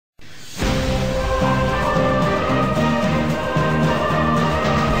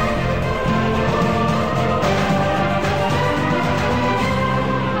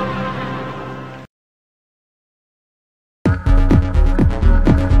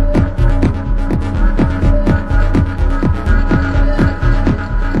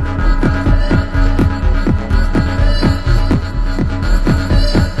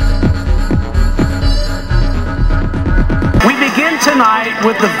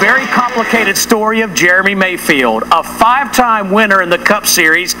with the very complicated story of Jeremy Mayfield, a five-time winner in the Cup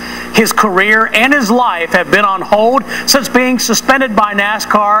Series. His career and his life have been on hold since being suspended by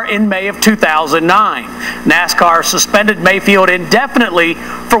NASCAR in May of 2009. NASCAR suspended Mayfield indefinitely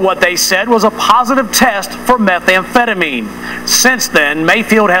for what they said was a positive test for methamphetamine. Since then,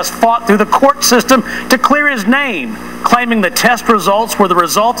 Mayfield has fought through the court system to clear his name, claiming the test results were the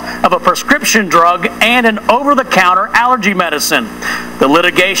result of a prescription drug and an over-the-counter allergy medicine. The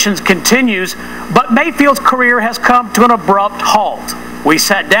litigation continues, but Mayfield's career has come to an abrupt halt. We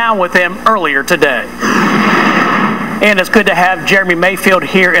sat down with him earlier today. And it's good to have Jeremy Mayfield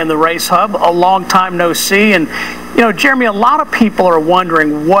here in the Race Hub. A long time no see. And, you know, Jeremy, a lot of people are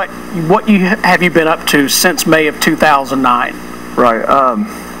wondering what you have you been up to since May of 2009? Right. A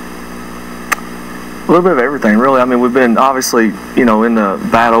little bit of everything, really. I mean, we've been obviously, you know, in the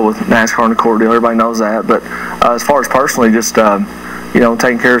battle with NASCAR and the court deal. Everybody knows that. But as far as personally, just you know,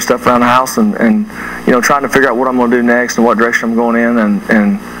 taking care of stuff around the house and you know, trying to figure out what I'm going to do next and what direction I'm going in,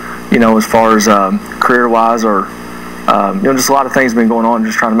 and you know, as far as career-wise or you know, just a lot of things have been going on.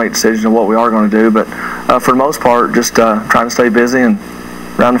 Just trying to make decisions on what we are going to do. But for the most part, just trying to stay busy and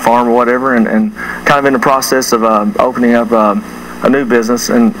around the farm or whatever, and kind of in the process of opening up a new business,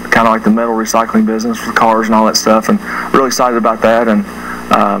 and kind of like the metal recycling business for cars and all that stuff, and really excited about that. And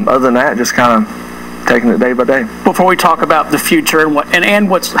other than that, just kind of taking it day by day. Before we talk about the future and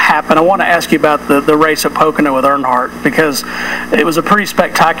what's happened, I want to ask you about the race at Pocono with Earnhardt, because it was a pretty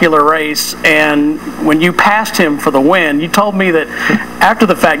spectacular race, and when you passed him for the win, you told me that after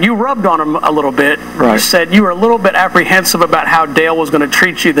the fact, you rubbed on him a little bit. Right. You said you were a little bit apprehensive about how Dale was going to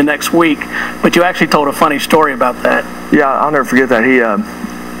treat you the next week, but you actually told a funny story about that. Yeah, I'll never forget that. He,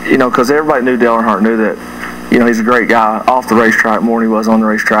 you know, because everybody knew Dale Earnhardt, knew that, you know, he's a great guy off the racetrack more than he was on the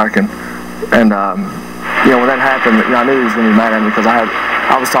racetrack, and you know, when that happened, you know, I knew he was going to be mad at me, because I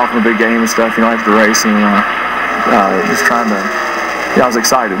was talking a big game and stuff, you know, after the race, and just trying to, yeah, I was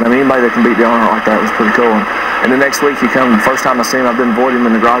excited. I mean, anybody that can beat Dale Earnhardt like that was pretty cool. And the next week he come, the first time I see him, I've been avoiding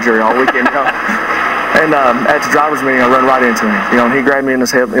him in the garage area all weekend, you know. And at the driver's meeting, I run right into him, you know, and he grabbed me in his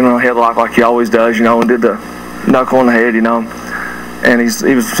head, you know, headlock like he always does, you know, and did the knuckle in the head, you know. And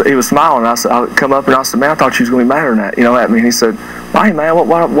he was smiling. I come up and I said, "Man, I thought you was going to be madder than that, you know, at me." And he said, "Why, man?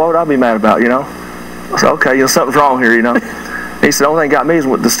 What would I be mad about, you know?" I said, "Okay, you know, something's wrong here, you know." And he said, "The only thing that got me is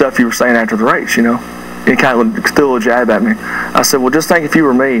what the stuff you were saying after the race, you know." And he kind of threw a little jab at me. I said, "Well, just think if you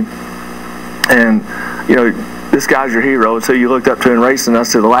were me, and you know, this guy's your hero. It's who you looked up to in racing." I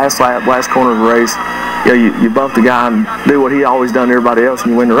said, "The last lap, last corner of the race, you know, you bump the guy and do what he always done to everybody else,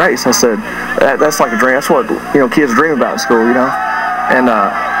 and you win the race." I said, "That's like a dream. That's what, you know, kids dream about in school, you know." And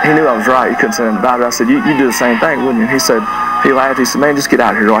he knew I was right. He couldn't say anything about it. I said, you do the same thing, wouldn't you?" And he said, he laughed. He said, "Man, just get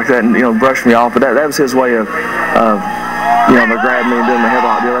out of here like that," and, you know, brushed me off. But that was his way of you know, grabbing me and doing the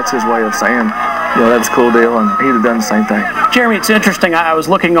headlock deal. That's his way of saying, you know, that was a cool deal, and he'd have done the same thing. Jeremy, it's interesting. I was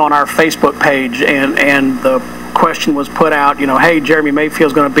looking on our Facebook page, and the question was put out, you know, hey, Jeremy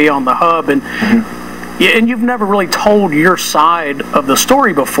Mayfield's going to be on the Hub, and and you've never really told your side of the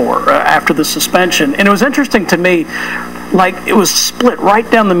story before after the suspension. And it was interesting to me, like, it was split right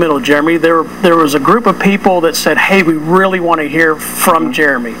down the middle, Jeremy. There was a group of people that said, hey, we really want to hear from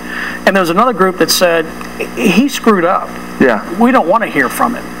Jeremy. And there was another group that said, he screwed up. Yeah. We don't want to hear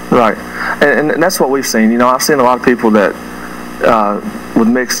from him. Right. And that's what we've seen. You know, I've seen a lot of people that, with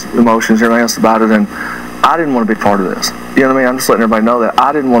mixed emotions and everything else about it, and I didn't want to be part of this. You know what I mean? I'm just letting everybody know that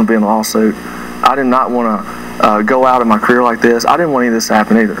I didn't want to be in a lawsuit. I did not want to go out of my career like this. I didn't want any of this to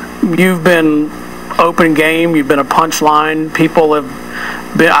happen either. You've been open game. You've been a punchline. People have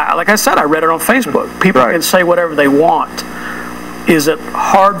been, like I said, I read it on Facebook. People can say whatever they want. Is it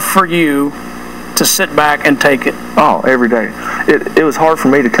hard for you to sit back and take it? Oh, every day. It was hard for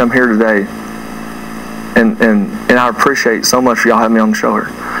me to come here today, and I appreciate so much for y'all having me on the show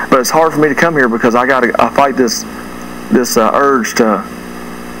here. But it's hard for me to come here because I fight this urge to.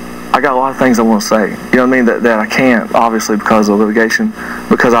 I got a lot of things I want to say, you know what I mean, that I can't, obviously, because of litigation,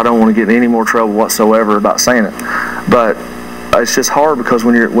 because I don't want to get in any more trouble whatsoever about saying it. But it's just hard because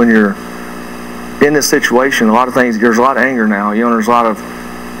when you're in this situation, a lot of things, there's a lot of anger now, you know, there's a lot of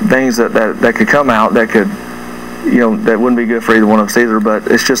things that could come out that could, you know, that wouldn't be good for either one of us either. But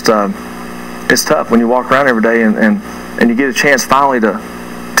it's just, it's tough when you walk around every day and you get a chance finally to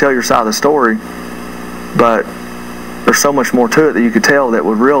tell your side of the story, but there's so much more to it that you could tell that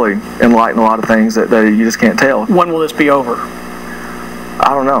would really enlighten a lot of things that you just can't tell. When will this be over? I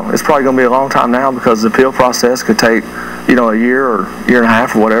don't know. It's probably going to be a long time now because the appeal process could take, you know, a year or year and a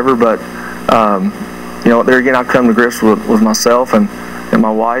half or whatever. But, you know, there again, I've come to grips with myself and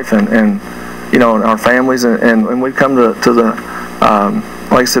my wife and you know, and our families, and we've come to the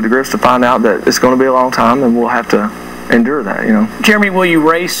like I said, the grips to find out that it's going to be a long time, and we'll have to endure that, you know. Jeremy, will you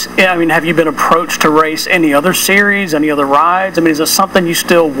race? I mean, have you been approached to race any other series, any other rides? I mean, is this something you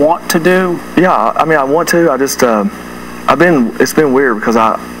still want to do? Yeah, I mean, I want to. I just, it's been weird because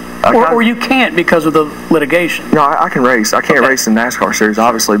or you can't because of the litigation. No, I can race. I can't race in NASCAR series,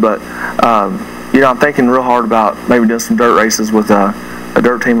 obviously, but you know, I'm thinking real hard about maybe doing some dirt races with a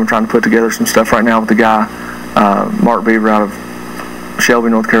dirt team. I'm trying to put together some stuff right now with the guy, Mark Beaver out of Shelby,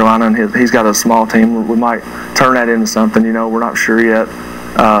 North Carolina, and he's got a small team. We might turn that into something, you know. We're not sure yet.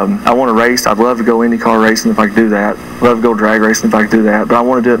 I want to race. I'd love to go IndyCar racing if I could do that. I'd love to go drag racing if I could do that, but I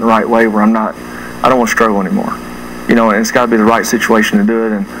want to do it in the right way where I don't want to struggle anymore. You know, and it's got to be the right situation to do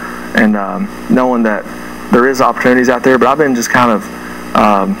it, and knowing that there is opportunities out there. But I've been just kind of,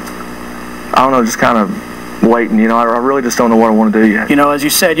 I don't know, just kind of waiting. You know, I really just don't know what I want to do yet. You know, as you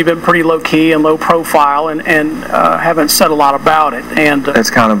said, you've been pretty low key and low profile, and haven't said a lot about it. And it's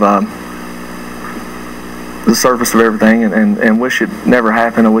kind of the surface of everything, and wish it never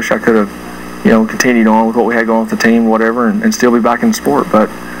happened. I wish I could have, you know, continued on with what we had going with the team, whatever, and still be back in the sport. But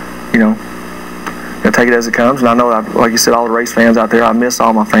you know, gotta take it as it comes. And I know, like you said, all the race fans out there, I miss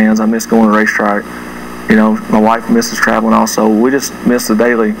all my fans. I miss going to the racetrack. You know, my wife misses traveling also. We just miss the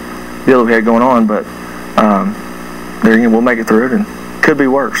daily deal that we had going on, but there, you know, we'll make it through it, and could be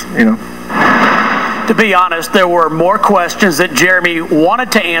worse, you know. To be honest, there were more questions that Jeremy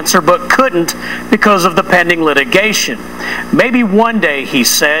wanted to answer but couldn't because of the pending litigation. Maybe one day, he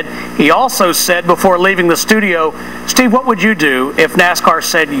said. He also said before leaving the studio, Steve, what would you do if NASCAR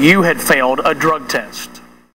said you had failed a drug test?